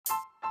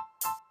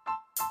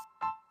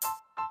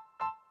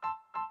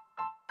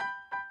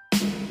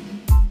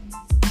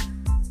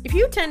If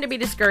you tend to be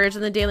discouraged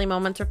in the daily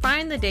moments or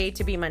find the day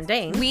to be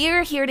mundane,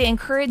 we're here to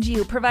encourage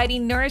you,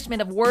 providing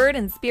nourishment of word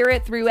and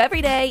spirit through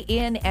every day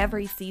in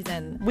every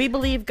season. We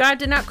believe God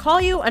did not call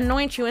you,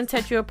 anoint you, and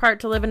set you apart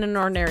to live in an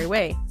ordinary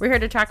way. We're here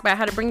to talk about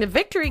how to bring the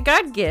victory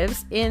God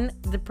gives in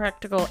the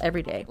practical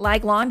everyday.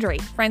 Like laundry,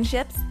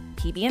 friendships,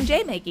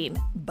 PB&J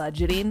making,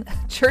 budgeting,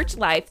 church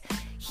life,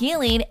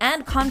 healing,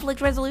 and conflict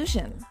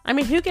resolution. I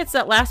mean, who gets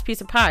that last piece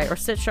of pie or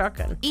sit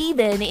shotgun?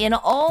 Even in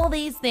all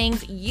these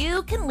things,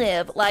 you can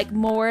live like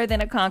more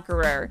than a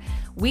conqueror.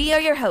 We are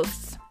your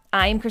hosts.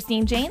 I'm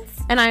Christine James.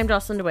 And I'm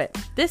Jocelyn DeWitt.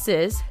 This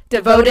is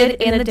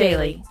Devoted in the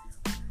Daily.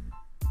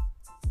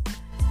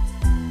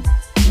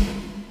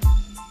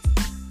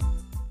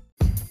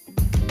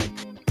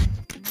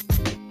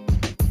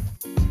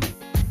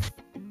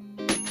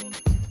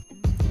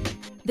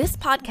 This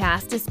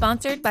podcast is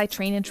sponsored by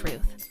Train in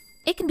Truth.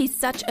 It can be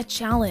such a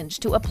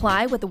challenge to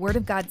apply what the Word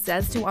of God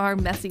says to our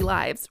messy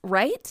lives,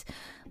 right?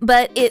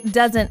 But it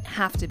doesn't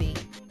have to be.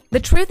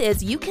 The truth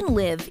is, you can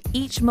live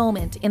each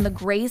moment in the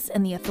grace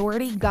and the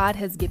authority God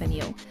has given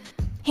you.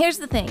 Here's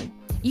the thing.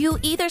 You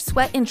either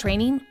sweat in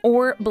training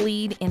or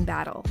bleed in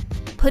battle.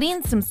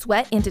 Putting some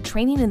sweat into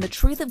training in the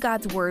truth of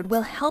God's Word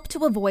will help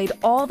to avoid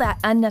all that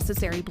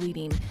unnecessary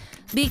bleeding,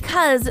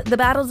 because the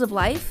battles of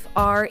life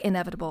are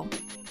inevitable.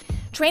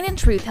 Train in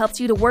Truth helps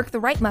you to work the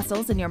right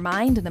muscles in your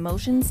mind and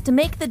emotions to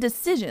make the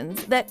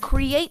decisions that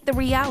create the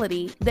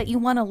reality that you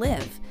want to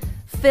live,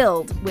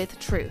 filled with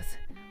truth.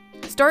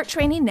 Start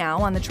training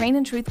now on the Train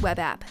in Truth web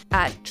app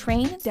at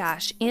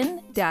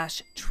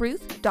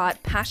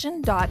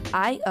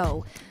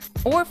train-in-truth.passion.io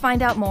or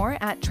find out more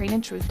at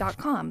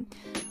trainintruth.com.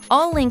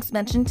 All links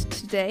mentioned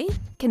today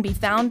can be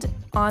found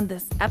on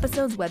this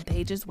episode's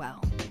webpage as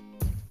well.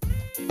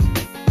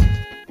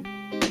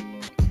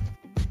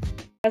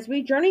 As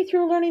we journey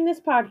through learning this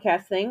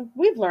podcast thing,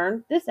 we've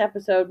learned this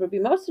episode would be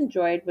most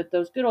enjoyed with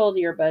those good old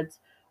earbuds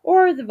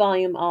or the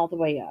volume all the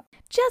way up.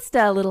 Just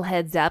a little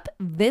heads up,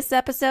 this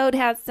episode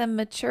has some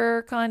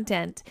mature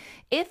content.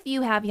 If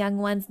you have young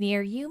ones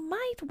near, you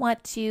might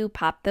want to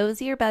pop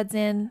those earbuds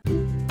in.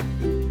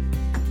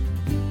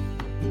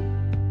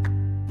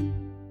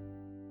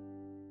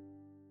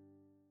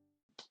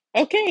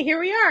 Okay, here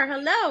we are.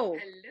 Hello.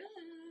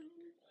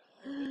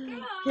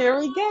 Hello. Here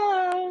we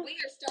go. We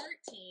are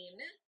starting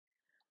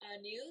a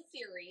new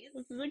series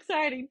This is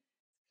exciting.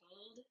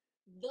 called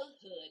The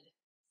Hood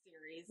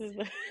series.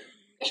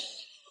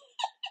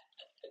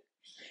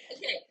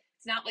 Okay,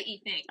 it's not what you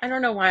think. I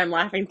don't know why I'm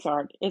laughing so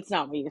hard. It's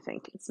not what you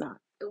think. It's not.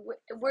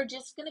 We're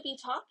just going to be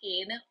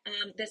talking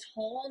this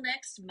whole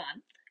next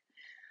month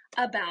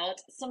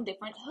about some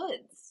different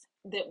hoods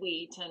that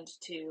we tend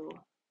to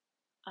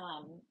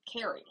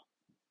carry.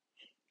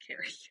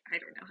 I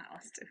don't know how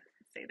else to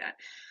say that.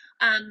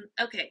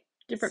 Okay.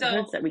 Different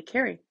hoods that we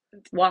carry.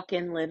 Walk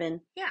in, live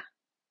in. Yeah.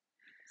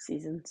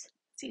 Seasons.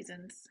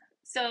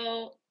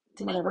 So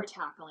today we're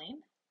tackling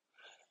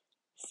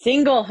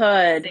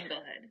Singlehood.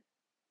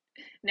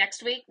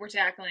 Next week we're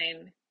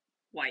tackling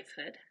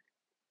wifehood.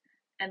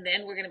 And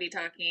then we're going to be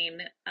talking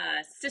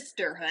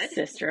sisterhood.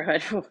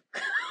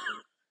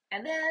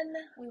 And then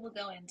we will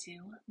go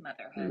into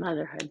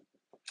motherhood.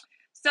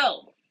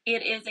 So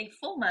it is a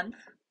full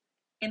month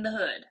in the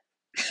hood.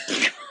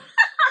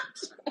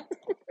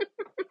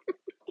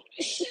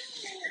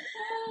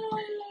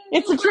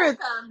 It's the truth.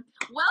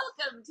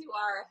 Welcome to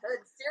our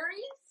hood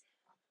series.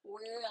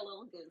 We're a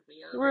little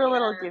goofy. We're a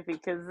little goofy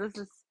because this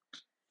is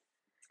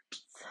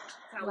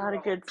a lot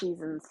of good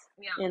seasons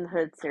in the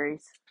hood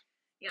series.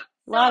 Yeah.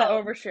 A lot of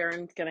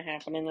oversharing is going to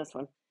happen in this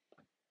one.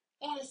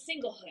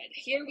 Singlehood.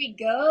 Here we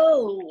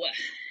go.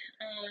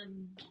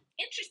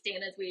 Interesting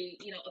as we,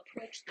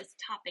 approach this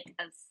topic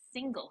of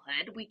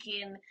singlehood.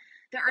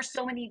 There are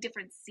so many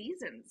different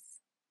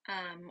seasons,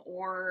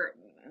 or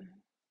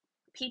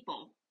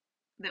people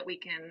that we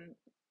can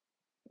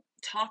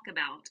talk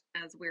about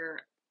as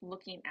we're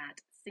looking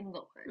at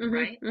singlehood,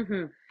 right?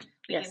 Mm-hmm.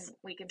 Yes.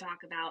 We can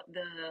talk about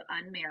the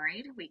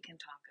unmarried, we can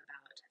talk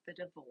about the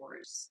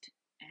divorced,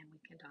 and we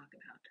can talk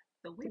about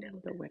the widow.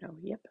 The widow,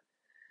 yep.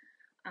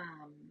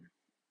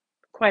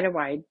 Quite a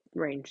wide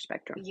range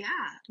spectrum.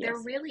 Yeah, there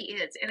really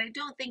is. And I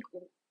don't think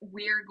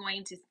we're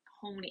going to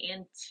hone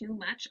in too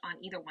much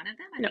on either one of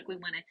them. I think we're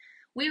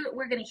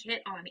going to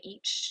hit on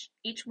each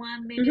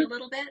one maybe a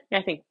little bit.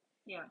 I think.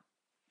 Yeah.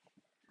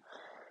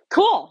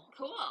 Cool.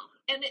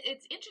 And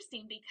it's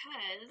interesting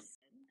because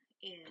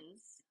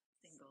is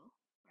single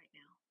right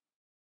now.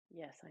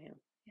 Yes, I am.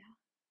 Yeah.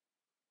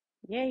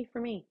 Yay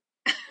for me.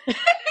 Now,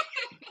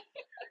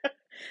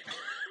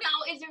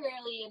 is there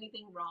really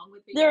anything wrong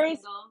with being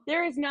single?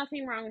 There is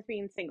nothing wrong with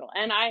being single.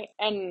 And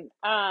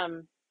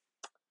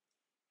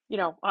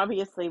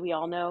obviously we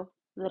all know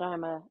that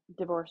I'm a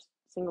divorced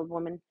single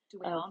woman. Do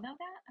we all know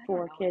that?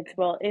 4 kids.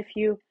 Well, if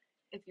you've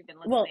been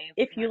listening.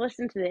 If you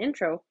listen to the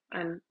intro,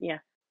 Yeah.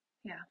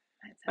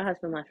 My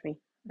husband left me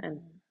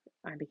and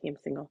I became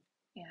single.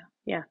 Yeah.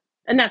 Yeah.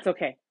 And that's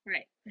okay.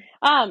 Right.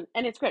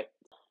 And it's great.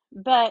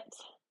 But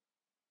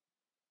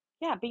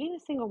yeah, being a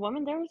single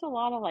woman, there's a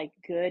lot of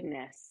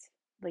goodness.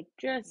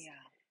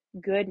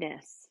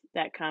 Goodness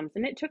that comes.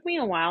 And it took me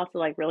a while to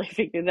like really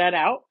figure that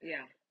out.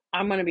 Yeah.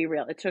 I'm going to be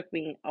real. It took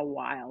me a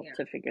while Yeah.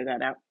 to figure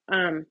that out.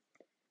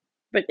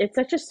 But it's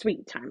such a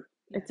sweet time.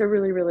 Yeah. It's a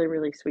really, really,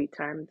 really sweet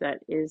time that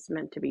is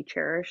meant to be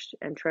cherished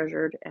and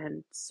treasured,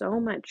 and so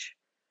much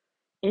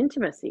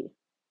intimacy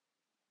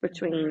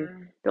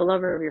between the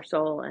lover of your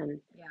soul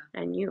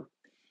and you.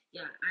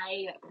 Yeah,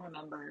 I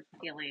remember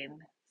feeling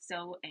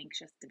so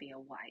anxious to be a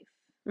wife.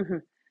 Mm-hmm.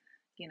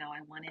 You know,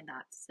 I wanted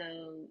that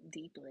so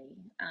deeply.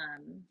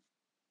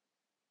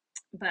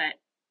 But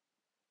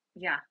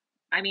yeah,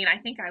 I mean, I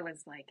think I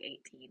was like 18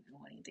 and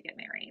wanting to get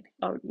married.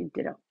 Oh, you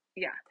did it.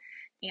 Yeah.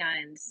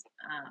 And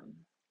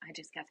I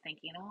just kept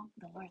thinking, oh,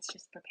 the Lord's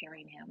just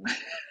preparing him.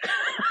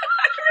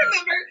 I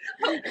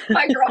remember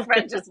my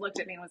girlfriend just looked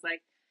at me and was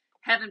like,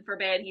 heaven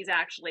forbid he's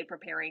actually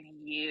preparing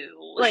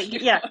you. Like,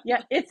 yeah,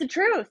 it's the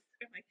truth.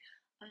 I'm like,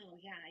 oh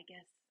yeah, I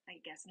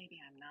guess maybe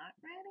I'm not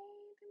ready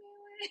to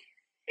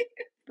be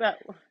But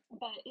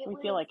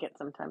we feel like it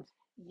sometimes.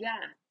 Yeah.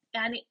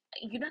 And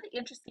you know, the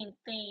interesting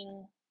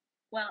thing,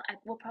 well,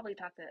 we'll probably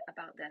talk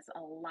about this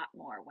a lot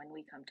more when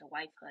we come to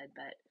wifehood,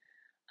 but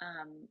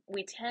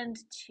we tend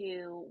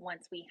to,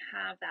 once we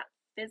have that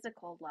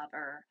physical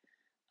lover,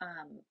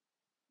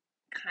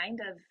 kind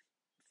of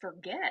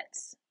forget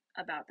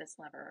about this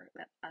lover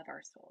of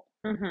our soul.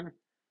 Mm-hmm.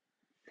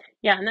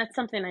 Yeah, and that's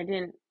something I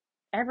didn't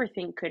ever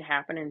think could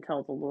happen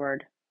until the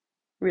Lord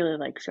really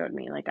like showed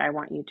me. Like, I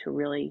want you to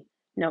really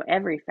know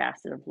every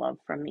facet of love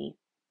from me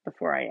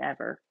before I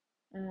ever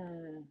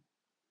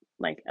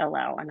like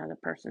allow another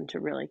person to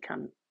really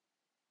come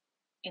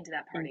into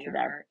that part of your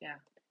heart.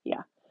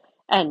 Yeah.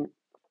 And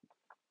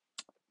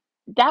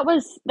that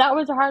was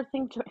a hard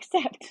thing to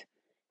accept.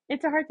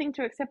 It's a hard thing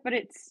to accept, but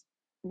it's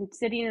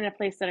sitting in a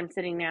place that I'm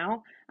sitting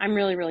now. I'm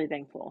really, really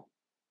thankful.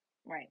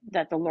 Right.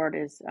 That the Lord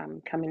is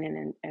coming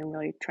in and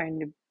really trying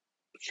to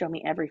show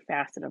me every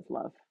facet of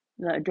love.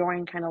 The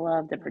adoring kind of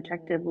love, the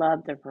protective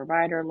love, the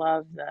provider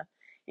love, the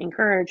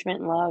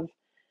encouragement love,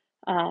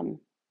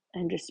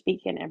 and just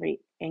speak in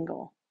every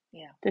angle.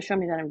 Yeah. To show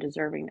me that I'm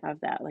deserving of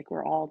that. Like,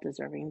 we're all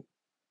deserving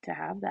to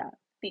have that.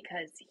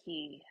 Because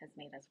he has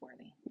made us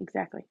worthy.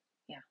 Exactly.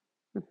 Yeah.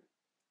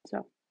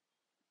 So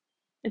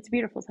it's a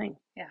beautiful thing.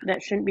 Yeah.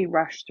 That shouldn't be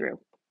rushed through.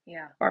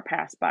 Yeah. Or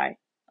passed by.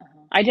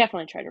 I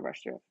definitely try to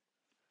rush through.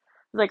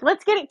 Like,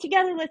 let's get it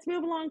together. Let's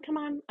move along. Come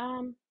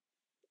on.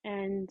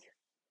 And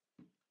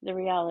the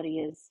reality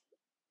is,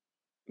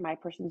 my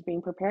person's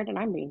being prepared and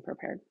I'm being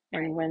prepared.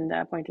 Right. And when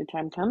the appointed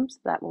time comes,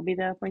 that will be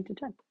the appointed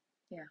time.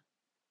 Yeah.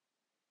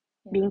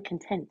 Being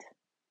content.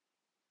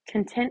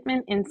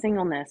 Contentment in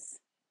singleness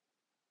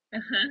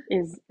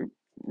is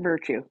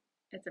virtue.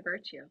 It's a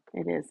virtue.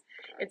 It is.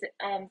 It's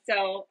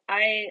so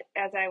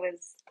as I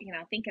was,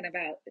 thinking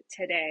about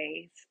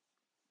today's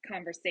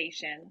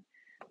conversation,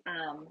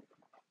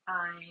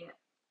 I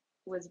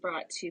was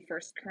brought to 1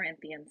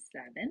 Corinthians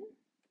 7.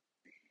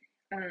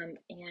 And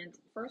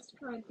 1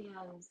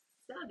 Corinthians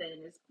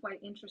 7 is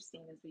quite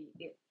interesting as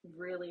it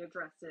really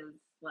addresses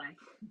like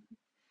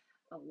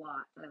a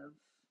lot of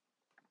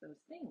those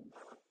things.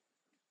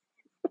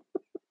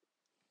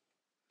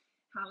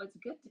 How it's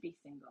good to be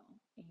single,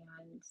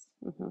 and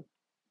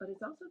but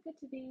it's also good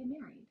to be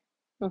married.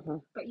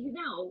 But you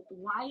know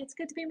why it's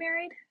good to be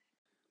married?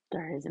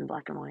 There is in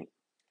black and white.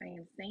 I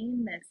am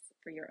saying this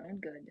for your own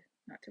good,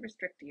 not to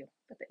restrict you,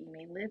 but that you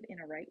may live in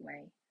a right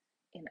way,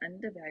 in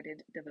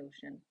undivided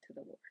devotion to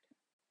the Lord.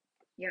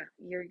 Yeah,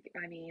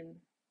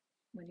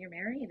 when you're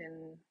married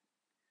and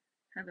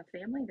have a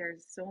family,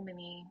 there's so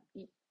many.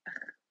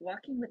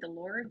 Walking with the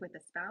Lord with a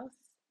spouse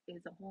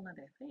is a whole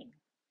other thing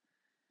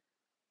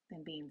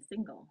than being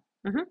single.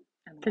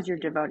 Because you're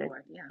devoted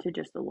to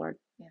just the Lord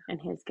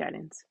and his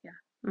guidance.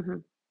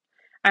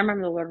 I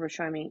remember the Lord was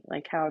showing me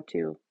like how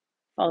to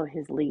follow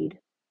his lead,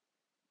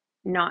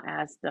 not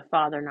as the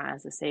father, not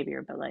as the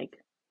savior, but like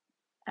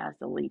as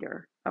the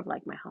leader of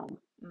like my home.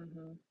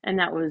 And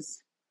that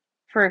was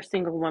for a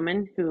single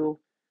woman who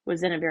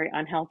was in a very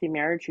unhealthy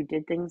marriage, who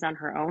did things on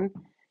her own.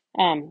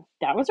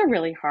 That was a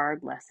really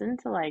hard lesson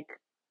to like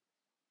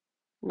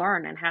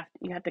learn, and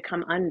you have to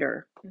come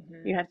under.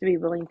 You have to be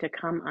willing to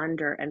come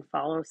under and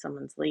follow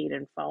someone's lead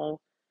and follow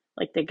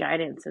like the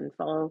guidance and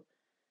follow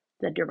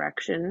the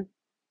direction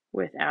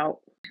without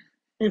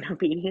in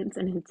obedience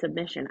and in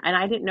submission. And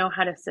I didn't know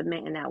how to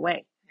submit in that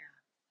way.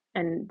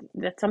 And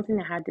that's something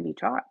that had to be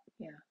taught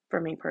for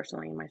me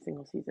personally in my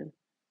single season.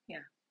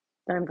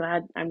 But I'm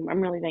glad, I'm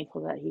really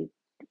thankful that he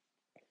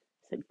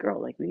said,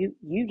 girl, like you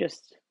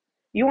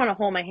want to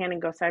hold my hand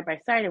and go side by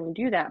side, and we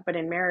do that. But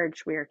in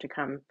marriage, we are to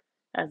come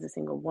as a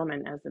single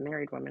woman, as the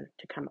married woman,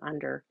 to come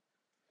under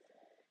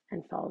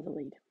and follow the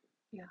lead.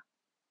 Yeah.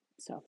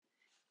 So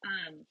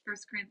 1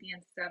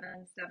 Corinthians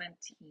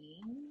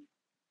 7:17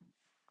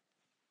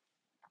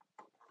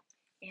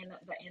 in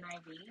the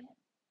NIV.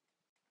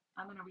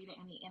 I'm going to read it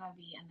in the NIV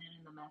and then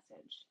in the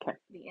Message. Okay.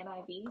 The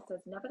NIV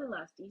says,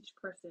 nevertheless, each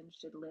person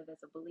should live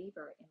as a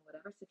believer in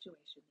whatever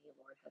situation the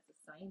Lord has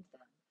assigned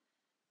them,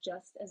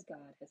 just as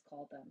God has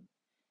called them.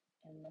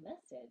 In the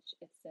Message,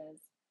 it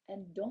says,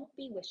 And don't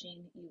be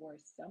wishing you were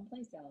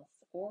someplace else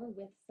or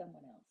with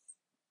someone else.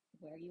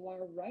 Where you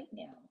are right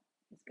now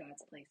is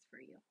God's place for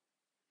you.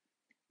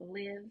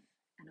 Live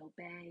and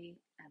obey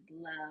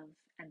and love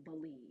and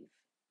believe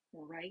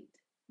right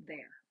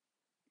there.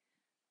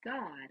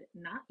 God,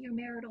 not your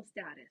marital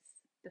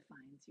status,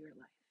 defines your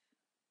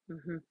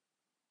life.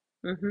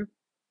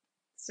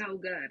 So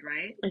good,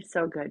 right? It's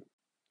so good.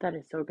 That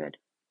is so good.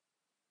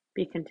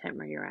 Be content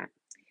where you're at.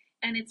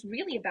 And it's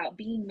really about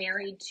being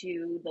married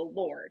to the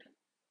Lord.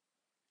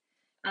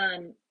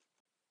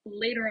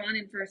 Later on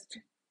in 1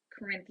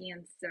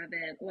 Corinthians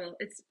 7, well,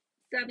 it's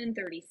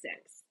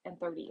 7:36 and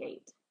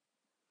 38.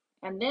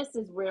 And this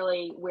is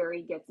really where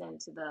he gets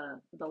into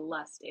the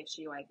lust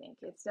issue, I think.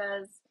 It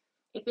says,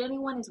 if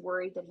anyone is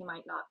worried that he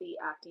might not be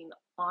acting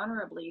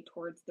honorably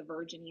towards the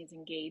virgin he is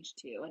engaged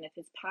to, and if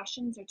his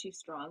passions are too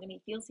strong and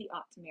he feels he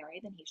ought to marry,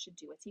 then he should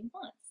do as he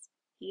wants.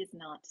 He is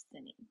not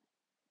sinning.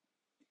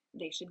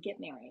 They should get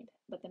married.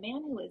 But the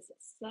man who is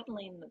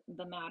settling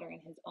the matter in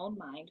his own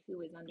mind,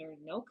 who is under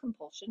no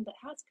compulsion but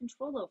has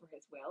control over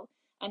his will,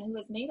 and who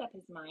has made up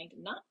his mind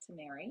not to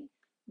marry,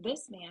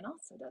 this man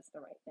also does the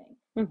right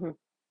thing.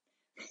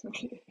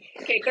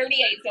 Okay,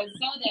 38 says,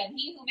 so then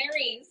he who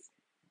marries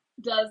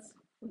does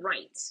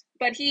right,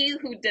 but he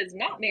who does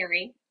not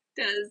marry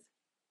does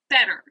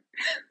better.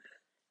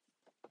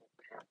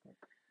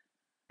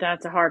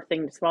 That's a hard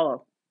thing to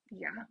swallow.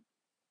 Yeah.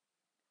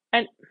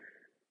 And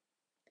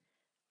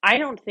I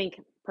don't think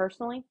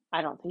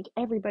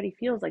everybody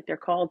feels like they're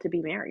called to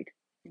be married.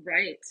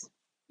 Right.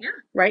 Yeah.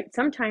 Right?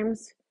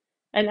 Sometimes,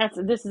 and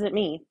this isn't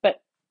me,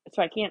 but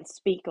so I can't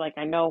speak like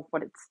I know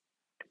what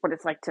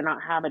it's like to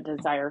not have a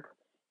desire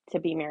to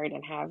be married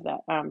and have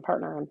that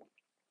partner.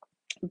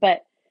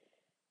 But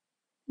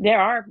there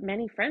are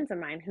many friends of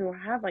mine who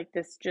have like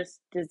this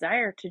just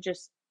desire to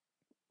just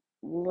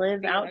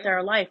live out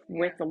their life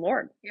with the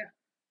Lord. Yeah.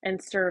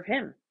 And serve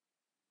him.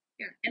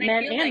 Yeah. And men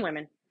I feel and like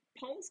women.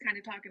 Paul's kind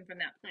of talking from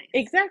that place.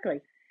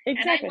 Exactly. And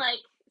I'm like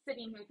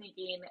sitting here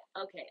thinking,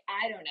 okay,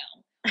 I don't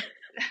know.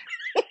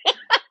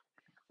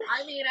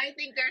 I mean, I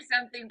think there's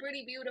something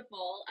pretty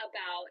beautiful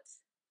about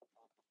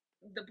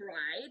the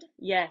bride.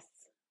 Yes.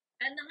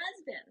 And the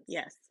husband.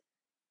 Yes.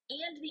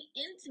 And the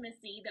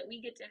intimacy that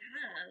we get to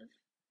have.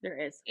 There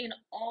is. In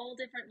all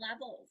different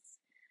levels.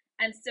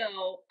 And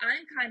so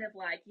I'm kind of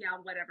like, yeah,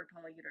 whatever,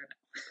 Paul, you don't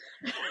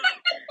know.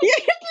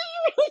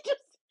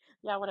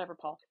 Yeah, whatever,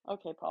 Paul.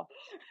 Okay, Paul.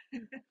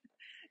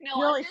 No,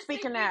 you're I'm just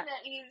speaking that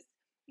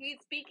he's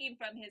speaking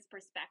from his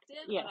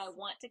perspective, yes. And I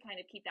want to kind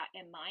of keep that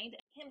in mind.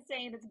 Him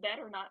saying it's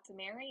better not to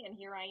marry, and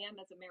here I am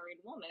as a married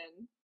woman.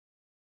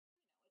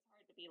 It's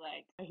hard to be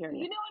like, I hear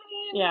you know what I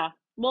mean? Yeah.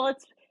 Well,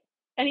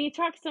 and he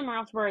talks somewhere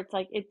else where it's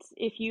like if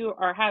you're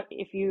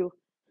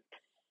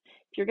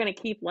going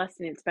to keep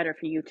lusting, it's better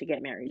for you to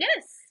get married.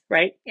 Yes.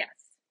 Right? Yes.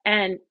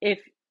 And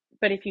if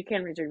you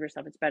can reserve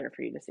yourself, it's better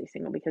for you to stay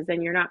single because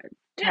then you're not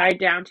tied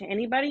down to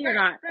anybody. You're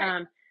not,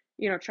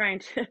 trying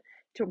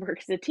to work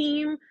as a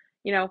team,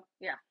 Yeah.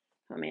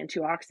 Oh man,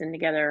 two oxen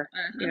together,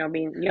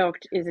 being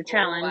yoked is a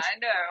challenge. Oh,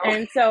 I know.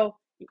 And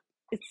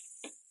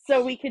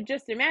so we could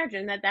just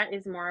imagine that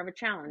is more of a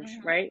challenge,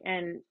 right?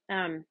 And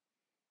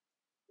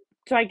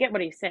so I get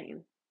what he's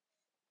saying.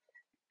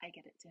 I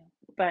get it too.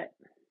 But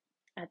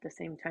at the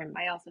same time,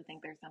 I also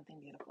think there's something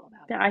beautiful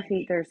about it. I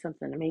think there's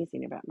something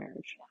amazing about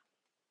marriage.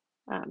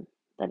 Yeah.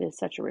 That is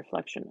such a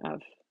reflection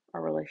of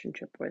our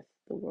relationship with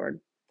the Lord,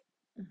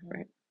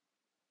 right?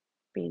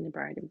 Being the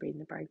bride and being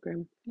the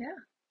bridegroom. Yeah.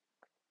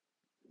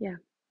 Yeah.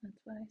 That's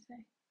what I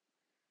say.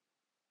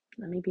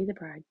 Let me be the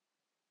bride.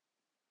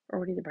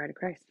 Already the bride of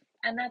Christ.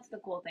 And that's the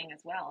cool thing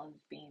as well of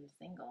being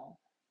single.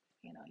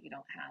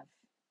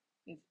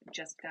 You've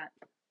just got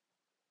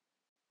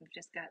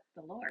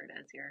the Lord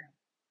as your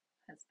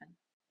husband.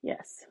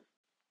 Yes.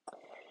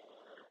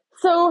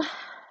 So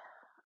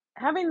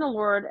having the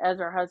Lord as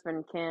our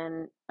husband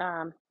can,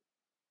 I'm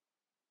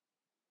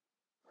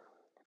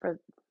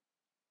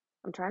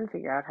trying to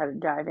figure out how to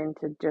dive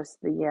into just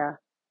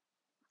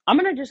I'm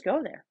going to just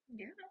go there.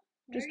 Yeah.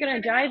 Just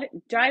going to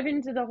dive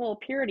into the whole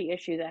purity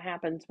issue that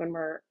happens when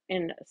we're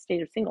in a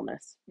state of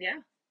singleness. Yeah.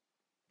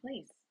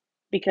 Please.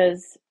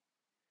 Because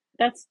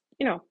that's,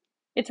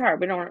 it's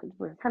hard. We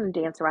kind of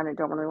dance around it,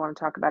 don't really want to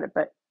talk about it,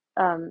 but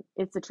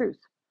it's the truth.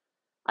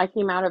 I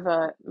came out of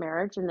a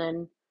marriage and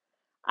then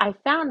I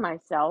found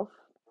myself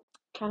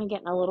kind of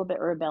getting a little bit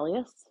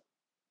rebellious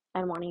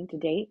and wanting to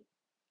date.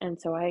 And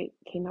so I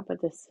came up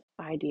with this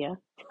idea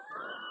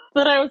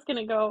that I was going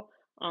to go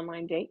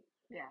online date.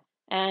 Yeah.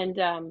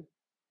 And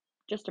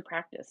just to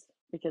practice,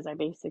 because I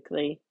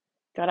basically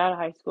got out of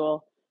high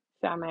school,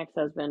 found my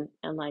ex-husband,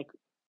 and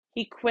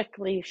he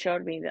quickly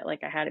showed me that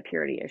I had a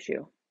purity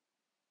issue.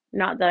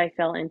 Not that I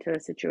fell into a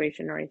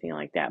situation or anything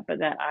like that, but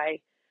that I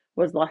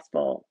was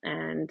lustful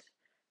and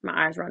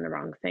my eyes were on the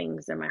wrong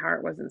things and my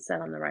heart wasn't set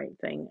on the right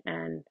thing.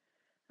 And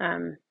I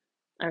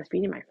was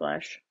feeding my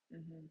flesh.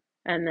 Mm-hmm.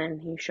 And then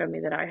he showed me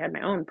that I had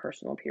my own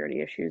personal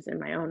purity issues in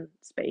my own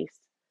space.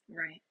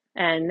 Right.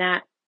 And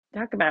that,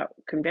 talk about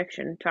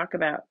conviction, talk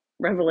about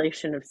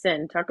revelation of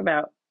sin, talk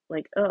about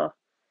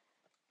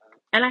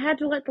And I had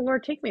to let the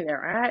Lord take me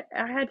there.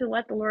 I had to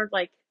let the Lord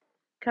like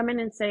come in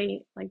and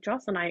say, like,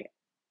 Jocelyn,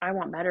 I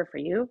want better for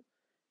you,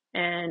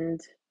 and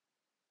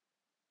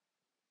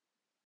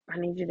I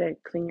need you to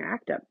clean your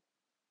act up.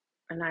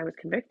 And I was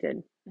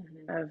convicted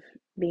of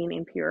being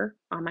impure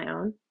on my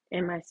own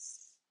in my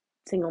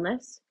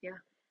singleness. Yeah.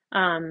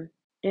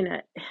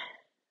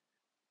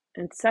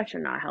 In such a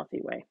not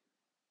healthy way.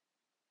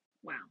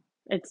 Wow.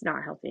 It's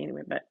not healthy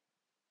anyway, but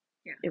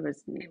yeah, it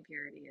was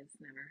impurity is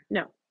never.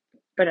 No,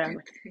 but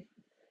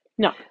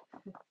no,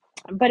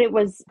 but it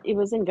was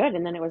in good,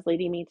 and then it was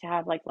leading me to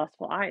have like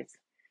lustful eyes.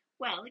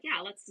 Well,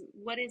 yeah.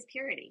 What is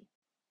purity?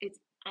 It's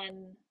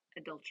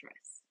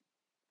unadulterous.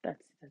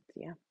 That's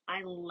yeah.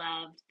 I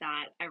loved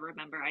that. I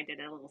remember I did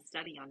a little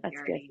study on That's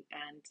purity, good.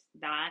 and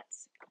that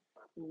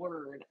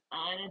word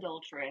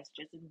unadulterous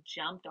just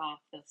jumped off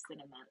the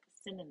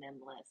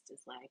synonym list.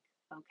 Is like,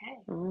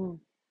 okay.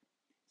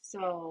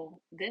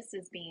 So this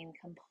is being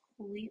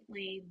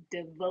completely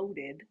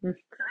devoted.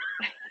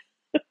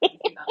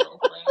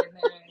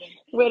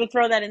 Way to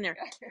throw that in there.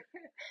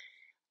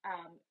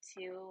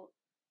 To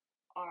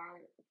our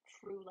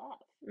true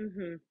love.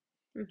 Mm-hmm.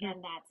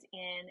 And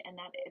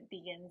that it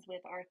begins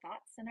with our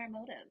thoughts and our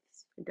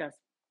motives. It does.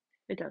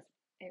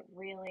 It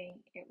really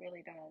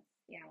does.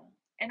 Yeah.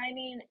 And I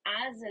mean,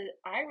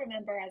 I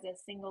remember as a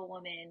single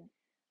woman,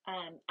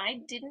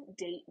 I didn't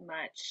date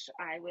much.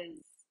 I was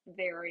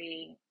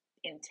very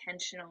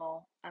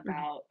intentional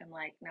about, I'm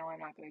like, no, I'm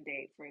not going to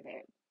date for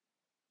the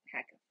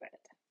heck of it.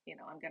 You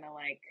know, I'm going to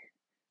like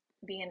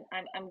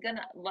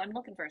I'm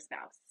looking for a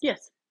spouse.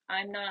 Yes.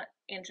 I'm not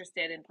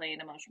interested in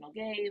playing emotional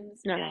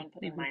games and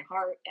putting my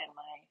heart and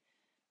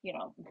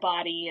my,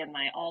 body and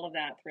my all of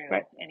that through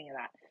any of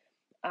that.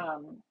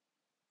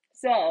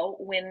 So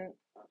when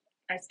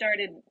I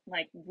started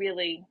like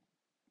really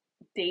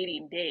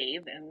dating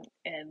Dave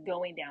and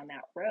going down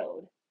that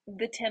road,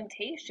 the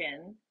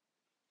temptation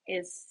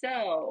is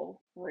so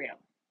real.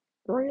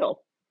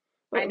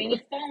 I mean, you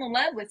fall in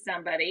love with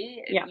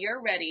somebody,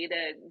 you're ready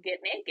to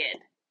get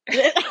naked.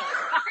 I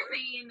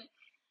mean,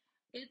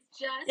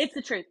 it's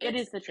the truth. It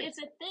is the truth. It's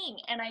a thing.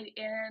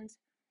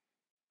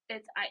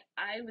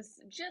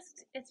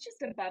 It's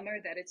just a bummer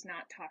that it's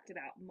not talked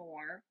about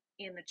more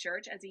in the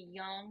church. As a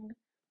young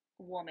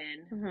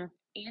woman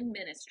in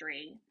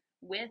ministry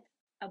with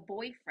a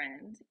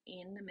boyfriend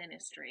in the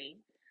ministry,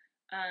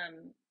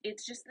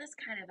 it's just this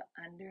kind of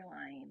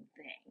underlying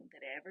thing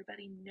that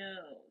everybody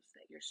knows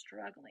that you're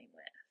struggling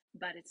with,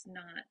 but it's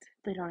not.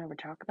 They don't ever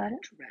talk about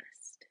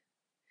addressed.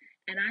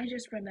 And I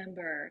just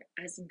remember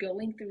us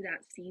going through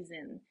that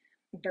season,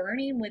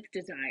 burning with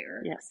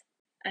desire. Yes.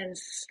 And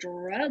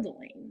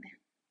struggling.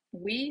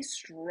 We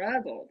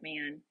struggled,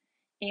 man.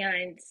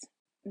 And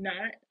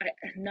not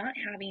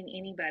having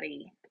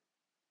anybody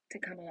to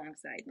come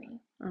alongside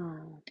me.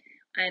 Oh.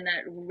 And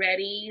not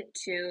ready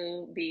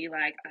to be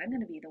like, I'm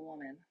going to be the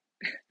woman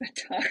that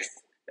talks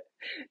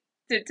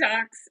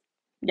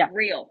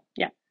real.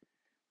 Yeah.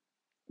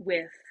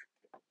 With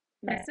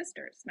my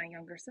sisters, my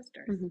younger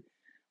sisters.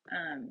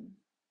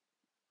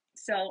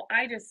 So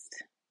I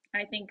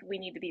think we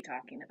need to be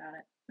talking about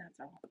it. That's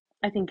all.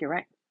 I think you're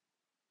right.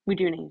 We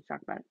do need to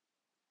talk about it.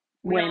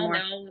 We all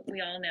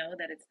know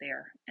that it's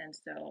there, and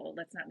so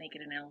let's not make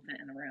it an elephant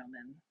in the room.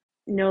 And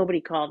nobody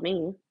called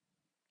me.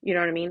 You know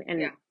what I mean?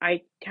 And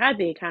I had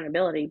the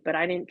accountability, but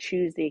I didn't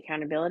choose the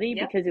accountability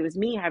because it was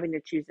me having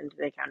to choose into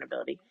the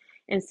accountability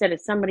instead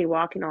of somebody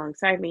walking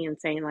alongside me and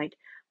saying like,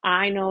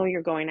 I know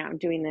you're going out and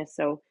doing this,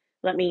 so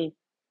let me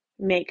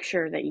make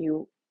sure that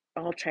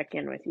I'll check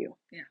in with you.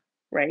 Yeah.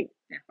 Right?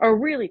 Yeah. Or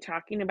really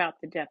talking about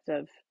the depth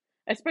of,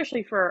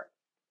 especially for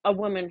a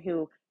woman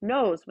who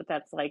knows what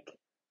that's like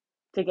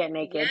to get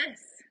naked.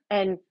 Yes.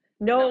 And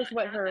knows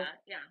what her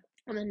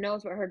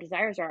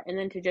desires are, and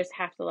then to just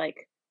have to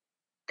like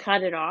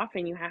cut it off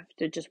and you have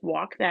to just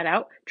walk that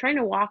out. Trying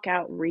to walk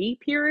out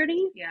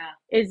purity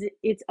is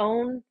its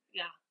own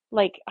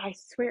like, I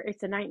swear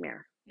it's a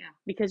nightmare. Yeah.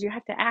 Because you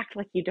have to act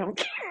like you don't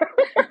care.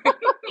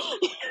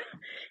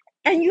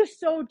 And you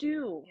so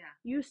do. Yeah.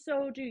 You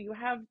so do. You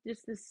have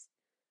just this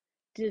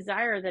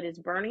desire that is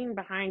burning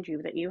behind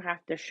you that you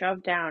have to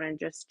shove down and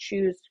just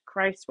choose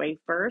Christ's way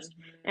first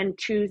and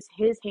choose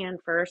his hand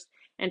first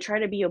and try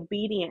to be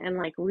obedient and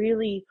like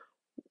really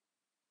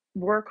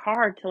work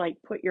hard to like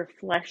put your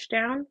flesh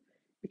down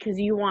because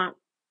you want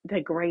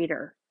the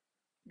greater.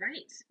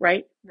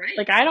 Right?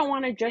 Like, I don't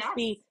want to just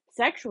be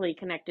sexually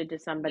connected to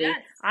somebody.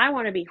 Yes. I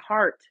want to be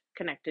heart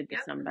connected to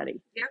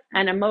somebody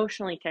and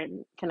emotionally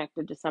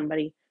connected to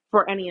somebody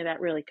for any of that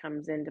really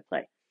comes into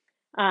play.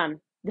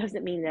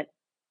 Doesn't mean that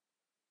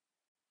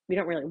we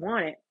don't really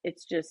want it.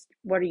 It's just,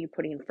 what are you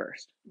putting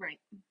first? Right.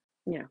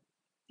 Yeah.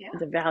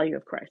 The value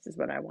of Christ is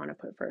what I want to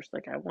put first.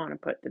 Like, I want to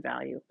put the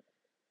value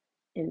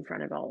in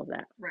front of all of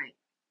that. Right.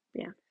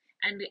 Yeah.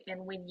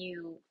 And when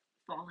you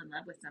fall in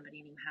love with somebody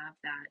and you have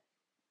that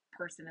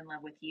person in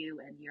love with you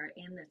and you're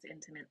in this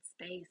intimate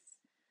space,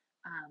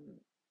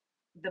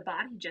 the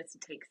body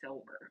just takes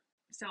over.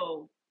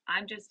 So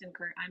I'm just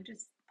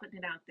putting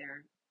it out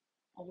there.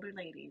 Older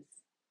ladies,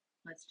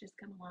 let's just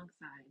come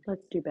alongside.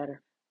 Let's do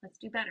better. Let's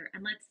do better.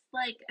 And let's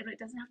like, and it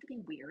doesn't have to be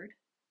weird.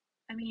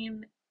 I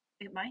mean,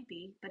 it might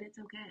be, but it's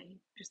okay.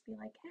 Just be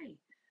like, hey,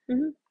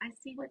 I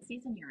see what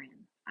season you're in.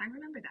 I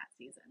remember that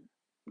season.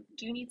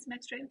 Do you need some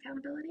extra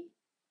accountability?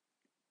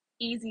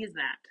 Easy as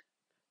that.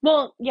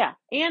 Well, yeah,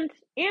 and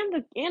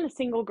the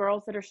single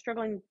girls that are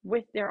struggling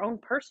with their own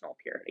personal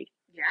purity.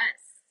 Yes.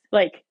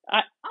 Like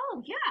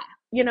oh yeah.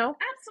 You know,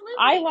 absolutely.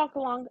 I walk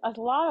along a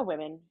lot of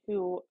women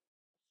who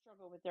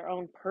struggle with their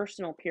own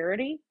personal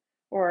purity,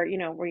 or you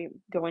know, we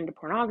go into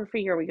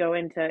pornography or we go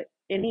into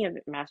any of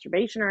it,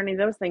 masturbation or any of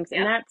those things,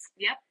 and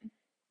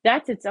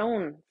that's its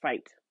own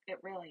fight. It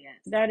really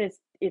is. That is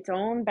its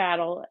own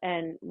battle,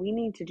 and we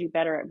need to do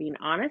better at being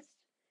honest,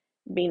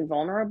 being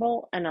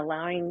vulnerable, and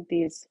allowing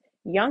these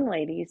young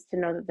ladies to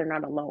know that they're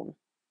not alone.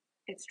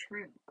 It's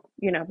true.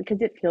 You know,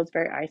 because it feels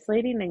very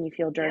isolating, and you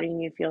feel dirty,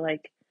 and you feel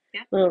like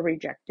a little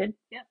rejected.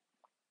 Yep.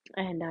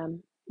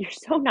 And you're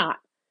so not.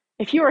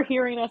 If you are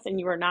hearing us and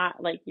you are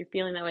not, like, you're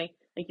feeling that way,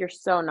 like, you're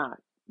so not.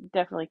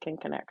 Definitely can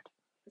connect.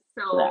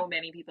 So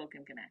many people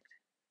can connect.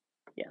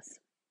 Yes.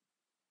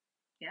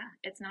 Yeah,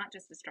 it's not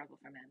just a struggle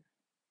for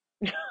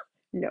men.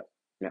 No.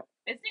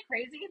 Isn't it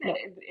crazy that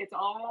it's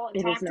all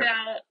talked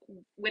about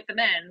with the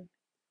men,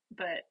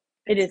 but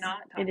it is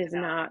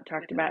not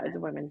talked about as the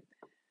women.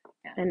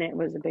 Yeah. And it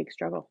was a big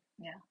struggle.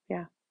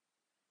 Yeah.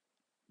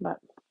 But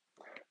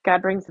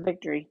God brings the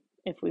victory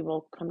if we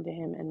will come to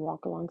him and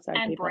walk alongside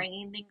people. And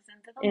bringing things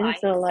into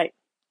the light.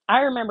 I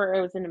remember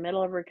it was in the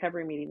middle of a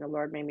recovery meeting. The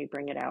Lord made me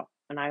bring it out.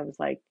 And I was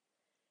like,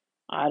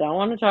 I don't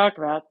want to talk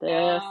about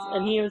this.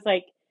 And he was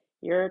like,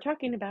 you're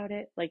talking about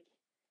it. Like,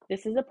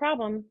 this is a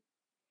problem.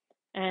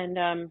 And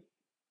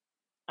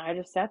I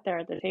just sat there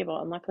at the table.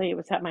 And luckily it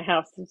was at my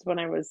house. It's when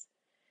I was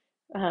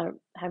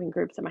having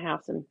groups at my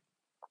house. And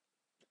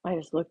I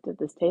just looked at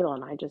this table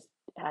and I just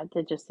had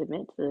to just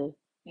admit to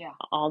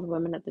all the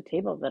women at the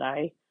table that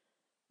I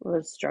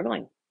was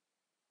struggling.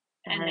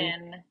 And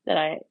then that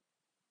I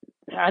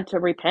had to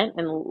repent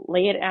and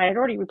lay it. I had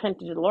already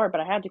repented to the Lord,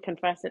 but I had to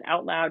confess it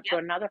out loud to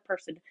another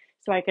person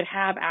so I could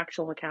have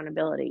actual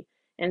accountability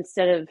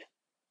instead of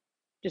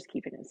just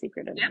keeping it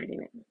secret and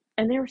reading it.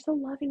 And they were so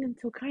loving and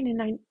so kind,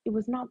 and it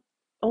was not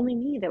only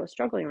me that was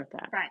struggling with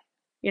that. Right.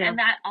 You know? And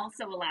that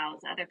also allows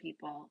other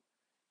people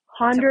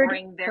 100%. to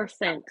bring their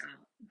stuff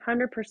out.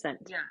 100%.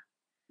 Yeah.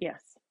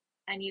 Yes.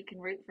 And you can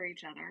root for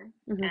each other.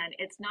 And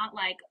it's not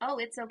like, oh,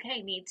 it's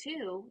okay, me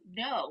too.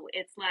 No,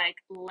 it's like,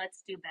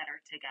 let's do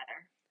better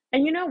together.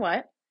 And you know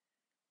what?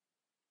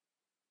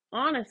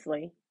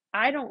 Honestly,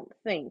 I don't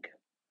think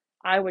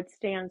I would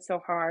stand so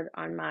hard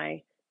on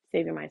my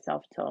saving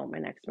myself till my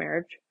next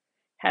marriage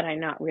had I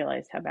not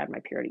realized how bad my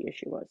purity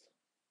issue was.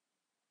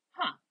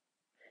 Huh.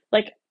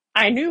 Like,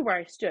 I knew where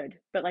I stood,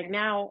 but like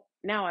now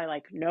I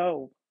like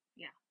know.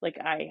 Yeah. Like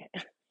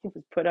it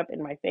was put up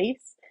in my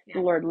face. Yeah.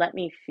 The Lord let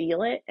me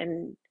feel it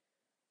and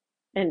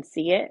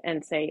see it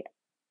and say,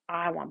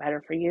 I want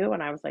better for you.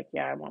 And I was like,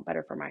 yeah, I want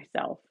better for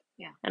myself.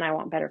 Yeah. And I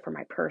want better for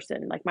my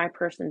person. Like, my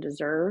person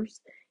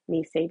deserves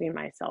me saving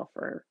myself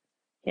for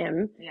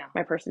him. Yeah.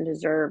 My person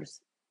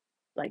deserves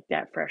like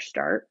that fresh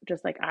start,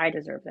 just like I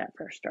deserve that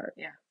fresh start.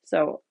 Yeah.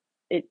 So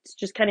it's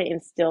just kind of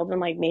instilled and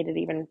like made it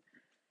even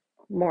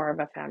more of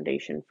a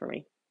foundation for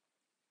me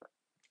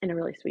in a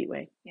really sweet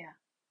way. Yeah.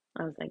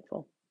 I was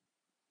thankful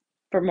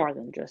for more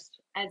than just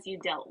as you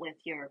dealt with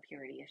your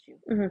purity issue.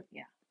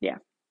 Yeah. Yeah.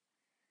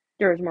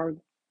 There was more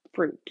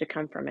fruit to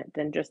come from it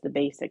than just the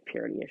basic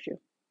purity issue.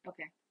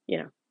 Okay. You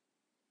know.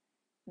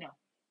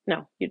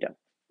 No, you don't.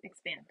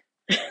 Expand.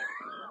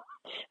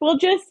 Well,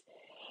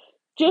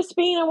 just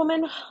being a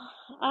woman.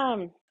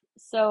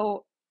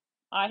 So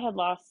I had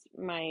lost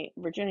my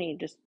virginity,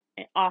 just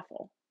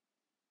awful.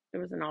 It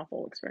was an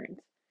awful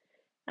experience.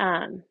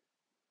 And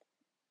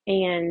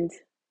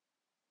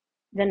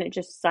then it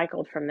just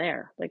cycled from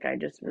there. Like, I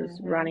just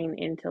was running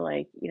into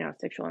like,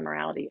 sexual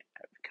immorality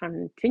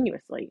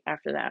continuously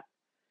after that,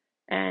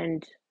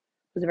 and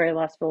was a very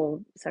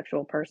lustful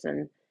sexual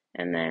person.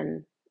 And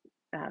then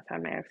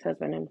found my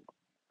ex-husband, and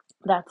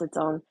that's its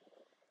own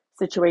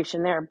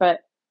situation there. But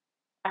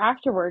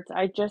afterwards,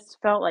 I just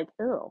felt like,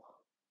 ew.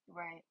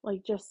 Right.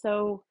 Like, just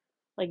so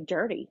like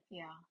dirty.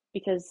 Yeah.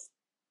 Because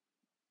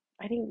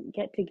I didn't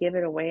get to give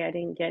it away.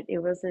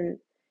 It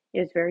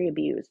was very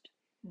abused.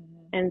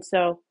 And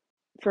so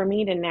for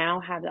me to now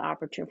have the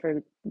opportunity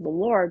for the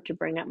Lord to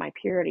bring up my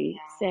purity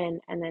sin,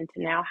 and then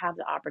to now have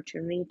the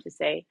opportunity to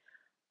say,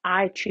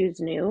 I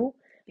choose new.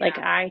 Like,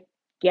 I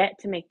get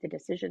to make the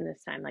decision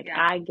this time. Like,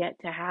 I get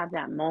to have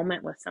that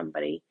moment with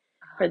somebody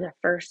for the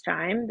first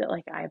time that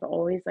like I've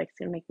always, like, it's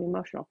gonna make me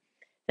emotional,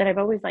 that I've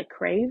always like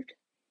craved,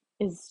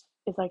 is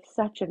like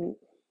such a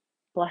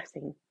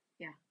blessing.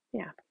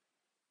 Yeah.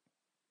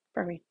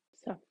 For me.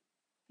 So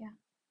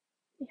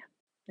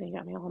you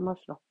got me all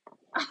emotional.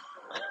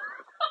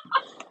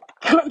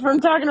 From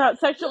talking about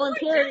sexual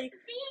impurity.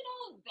 Just being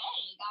all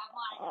vague. I'm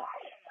like, I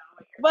don't know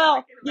what you're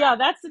talking about.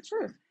 That's the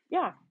truth.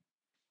 Yeah.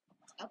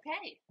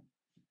 Okay.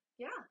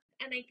 Yeah.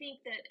 And I think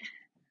that,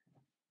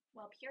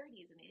 well,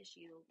 purity is an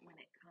issue when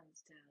it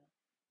comes to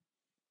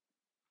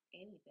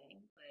anything,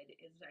 but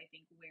is, I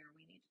think, where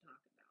we need to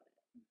talk about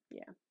it.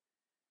 Yeah.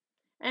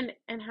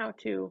 And how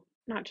to,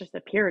 not just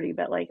the purity,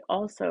 but like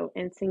also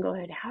in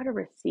singlehood, how to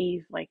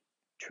receive like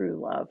true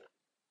love.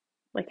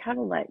 Like how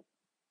to let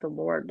the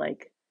Lord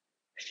like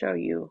show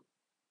you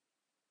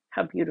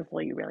how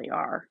beautiful you really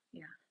are.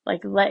 Yeah.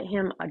 Like let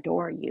him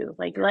adore you.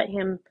 Like let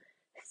him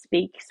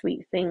speak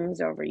sweet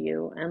things over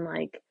you and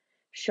like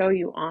show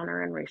you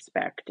honor and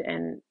respect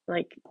and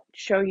like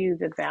show you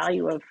the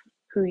value of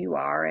who you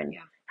are and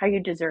how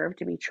you deserve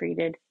to be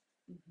treated.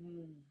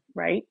 Mm-hmm.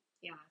 Right?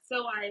 Yeah.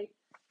 So I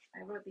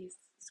wrote the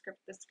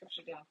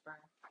scripture down for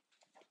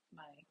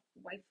my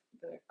wife,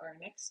 our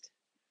next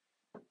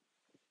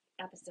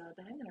episode,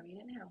 but I'm going to read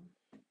it now.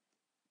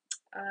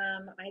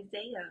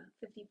 Isaiah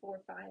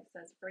 54:5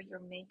 says, "For your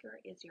maker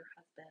is your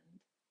husband.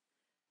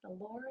 The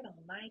Lord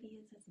Almighty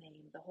is his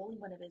name. The Holy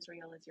One of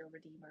Israel is your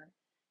Redeemer.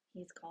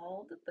 He's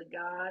called the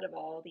God of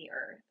all the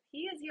earth.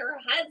 He is your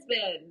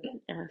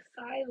husband." Yes.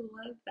 I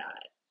love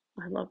that.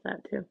 I love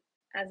that too.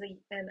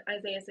 And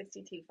Isaiah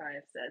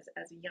 62:5 says,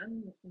 "As a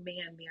young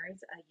man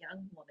marries a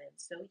young woman,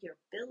 so your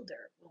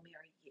builder will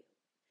marry you.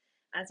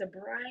 As a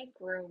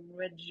bridegroom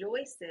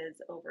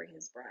rejoices over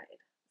his bride,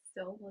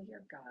 so will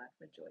your God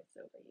rejoice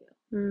over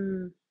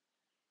you."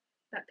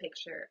 That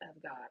picture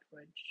of God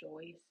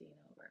rejoicing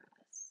over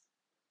us.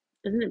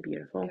 Isn't it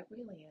beautiful? It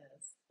really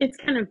is. It's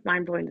kind of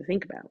mind-blowing to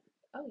think about.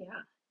 Oh,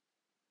 yeah.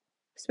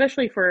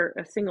 Especially for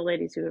single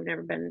ladies who have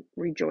never been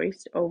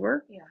rejoiced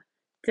over. Yeah.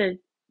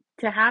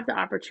 To have the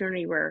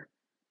opportunity where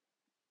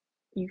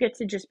you get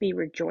to just be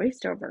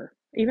rejoiced over.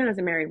 Even as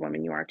a married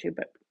woman, you are too,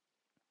 but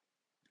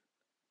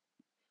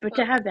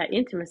to have that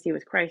intimacy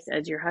with Christ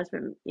as your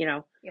husband, you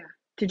know,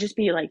 to just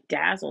be like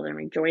dazzled and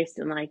rejoiced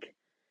and like,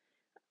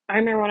 I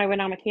remember when I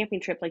went on a camping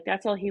trip, like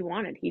that's all he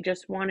wanted. He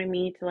just wanted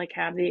me to like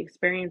have the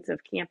experience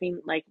of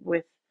camping like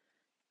with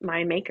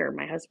my maker,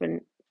 my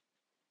husband,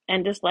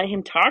 and just let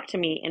him talk to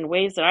me in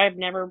ways that I've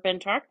never been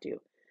talked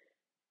to.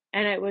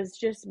 And it was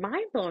just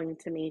mind-blowing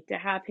to me to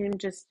have him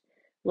just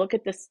look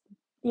at this,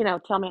 you know,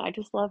 tell me, "I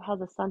just love how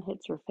the sun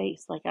hits your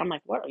face." Like, I'm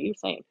like, "What are you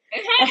saying?"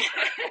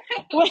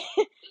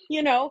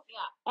 You know?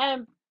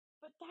 Yeah.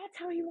 But that's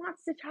how he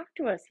wants to talk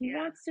to us. He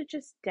wants to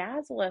just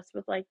dazzle us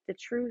with like the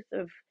truth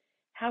of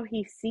how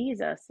he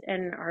sees us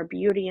and our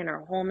beauty and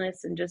our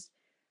wholeness and just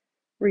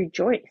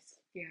rejoice.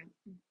 Yeah.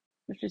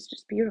 Which is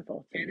just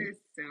beautiful. It is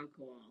so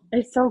cool.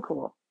 It's so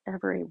cool.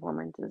 Every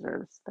woman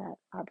deserves that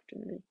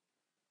opportunity.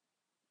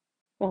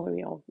 Well,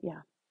 we're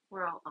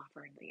all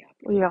offering the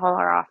opportunity. We all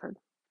are offered.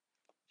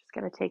 Just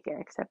got to take it,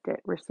 accept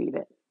it, receive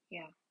it.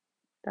 Yeah.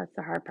 That's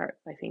the hard part,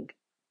 I think.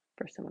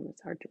 For someone,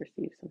 it's hard to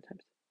receive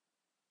sometimes.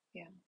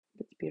 Yeah.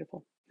 It's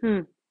beautiful.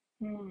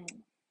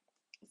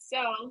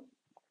 So,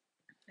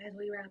 as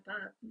we wrap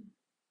up,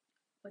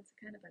 what's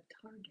kind of a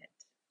target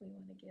we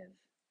want to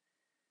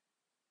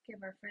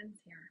give our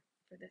friends here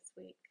for this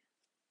week?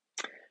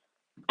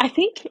 I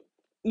think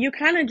you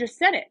kind of just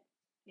said it.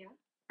 Yeah.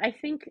 I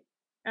think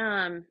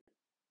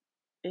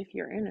if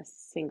you're in a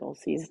single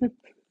season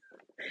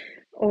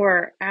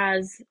or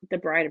as the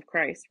bride of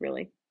Christ,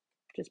 really,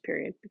 just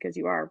period, because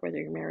you are, whether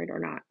you're married or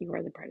not, you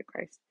are the bride of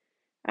Christ.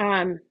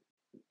 Are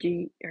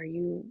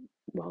you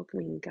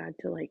welcoming God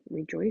to like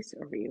rejoice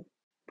over you?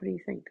 What do you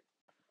think?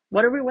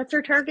 What's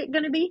our target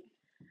going to be?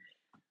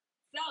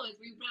 So as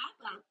we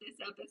wrap up this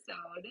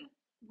episode,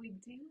 we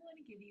do want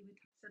to give you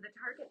the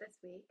target this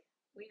week.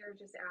 We are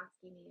just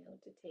asking you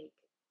to take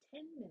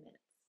 10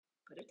 minutes,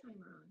 put a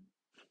timer on,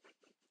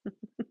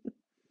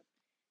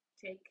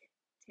 take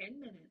 10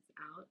 minutes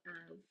out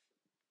of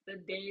the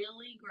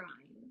daily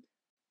grind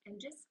and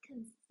just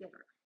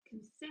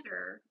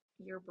consider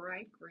your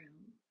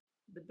bridegroom,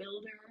 the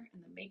builder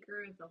and the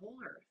maker of the whole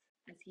earth,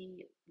 as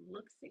he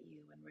looks at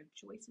you and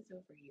rejoices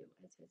over you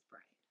as his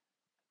bride,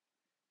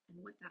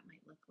 and what that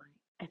might look like.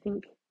 I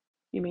think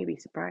you may be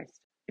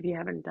surprised if you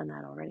haven't done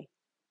that already.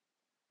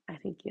 I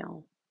think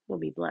y'all will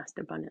be blessed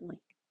abundantly.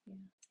 Yeah.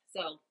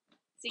 So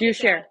do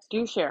share. We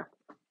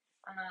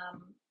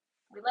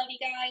love you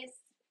guys.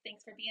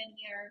 Thanks for being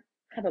here.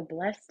 Have a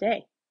blessed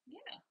day.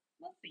 Yeah.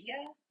 We'll see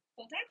ya.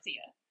 We'll talk to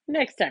you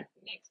next time.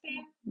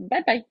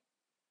 Bye-bye.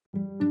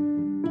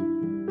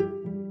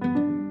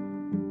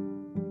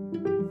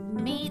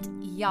 Meet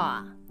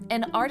Ya,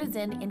 an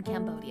artisan in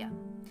Cambodia.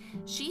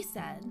 She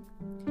said,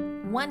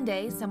 "One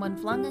day, someone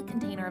flung a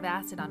container of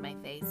acid on my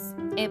face.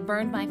 It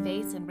burned my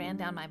face and ran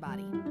down my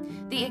body.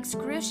 The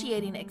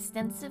excruciating,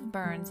 extensive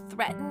burns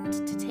threatened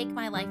to take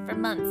my life for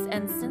months,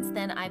 and since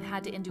then, I've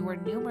had to endure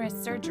numerous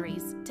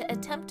surgeries to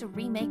attempt to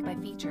remake my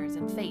features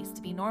and face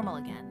to be normal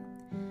again.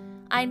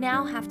 I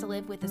now have to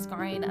live with the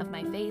scarring of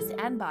my face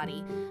and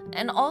body,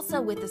 and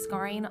also with the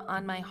scarring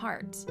on my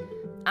heart.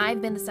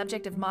 I've been the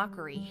subject of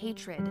mockery,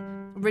 hatred,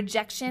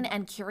 rejection,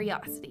 and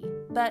curiosity,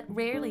 but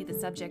rarely the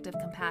subject of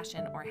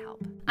compassion or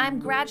help. I'm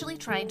gradually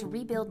trying to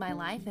rebuild my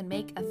life and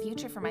make a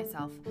future for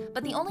myself,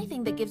 but the only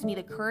thing that gives me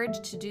the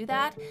courage to do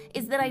that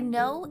is that I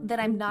know that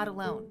I'm not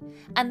alone,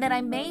 and that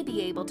I may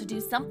be able to do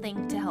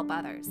something to help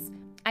others.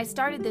 I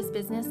started this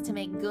business to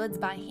make goods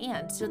by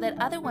hand so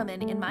that other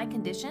women in my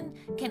condition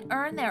can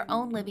earn their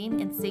own living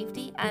in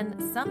safety and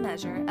some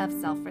measure of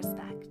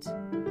self-respect.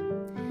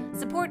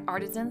 Support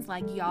artisans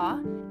like Yaw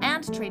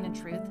and Train in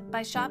Truth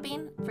by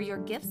shopping for your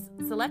gifts,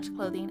 select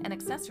clothing, and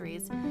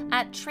accessories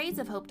at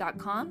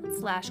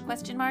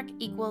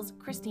tradesofhope.com/?equals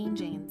Christine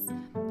Janes.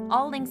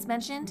 All links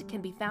mentioned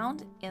can be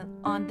found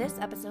on this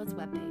episode's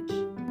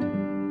webpage.